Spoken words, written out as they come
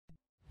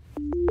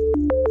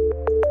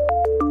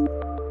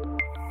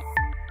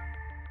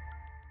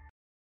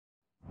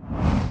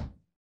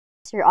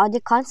So your audio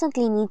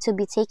constantly needs to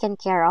be taken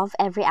care of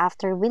every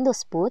after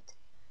Windows boot.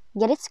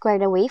 Get it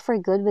squared away for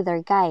good with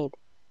our guide.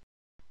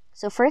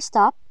 So first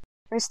up,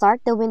 restart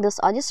the Windows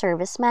Audio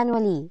Service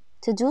manually.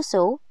 To do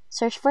so,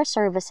 search for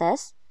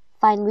Services,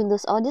 find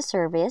Windows Audio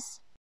Service,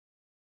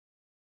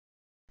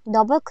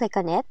 double-click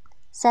on it,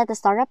 set the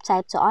startup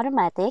type to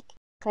automatic,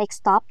 click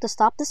Stop to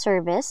stop the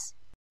service,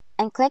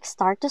 and click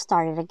Start to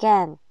start it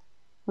again.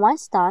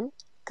 Once done,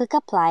 click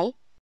Apply,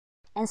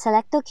 and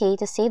select OK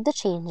to save the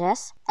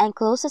changes and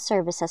close the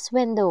Services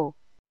window.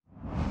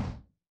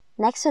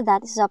 Next to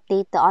that is to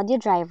update the audio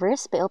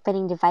drivers by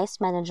opening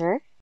Device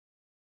Manager,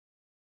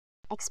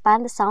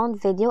 expand the Sound,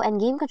 Video, and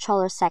Game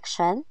Controller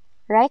section,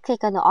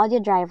 right-click on the audio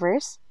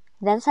drivers,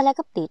 then select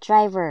Update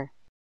Driver.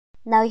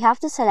 Now you have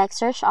to select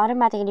Search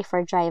automatically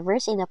for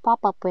drivers in a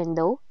pop-up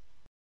window,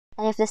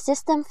 and if the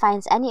system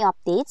finds any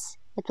updates,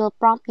 it will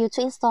prompt you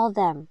to install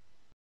them.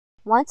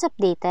 Once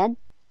updated,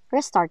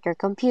 restart your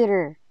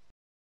computer.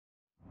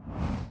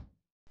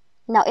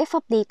 Now if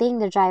updating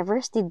the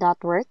drivers did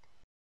not work,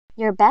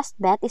 your best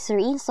bet is to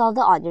reinstall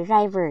the audio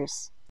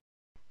drivers.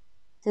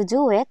 To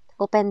do it,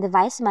 open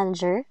Device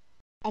Manager,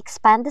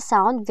 expand the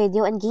Sound,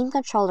 Video, and Game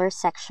Controller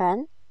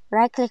section,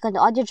 right-click on the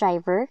audio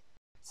driver,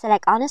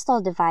 select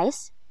Uninstall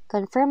Device,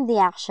 confirm the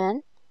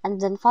action, and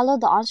then follow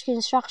the on-screen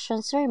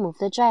instructions to remove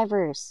the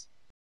drivers.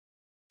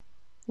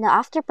 Now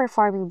after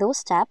performing those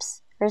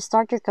steps,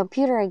 restart your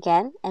computer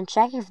again and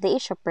check if the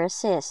issue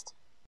persists.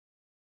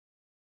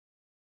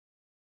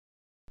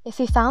 If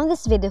you found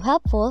this video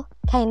helpful,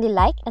 kindly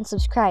like and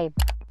subscribe.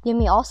 You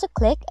may also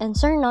click and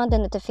turn on the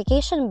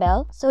notification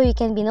bell so you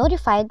can be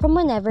notified from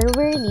whenever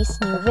we release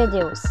new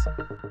videos.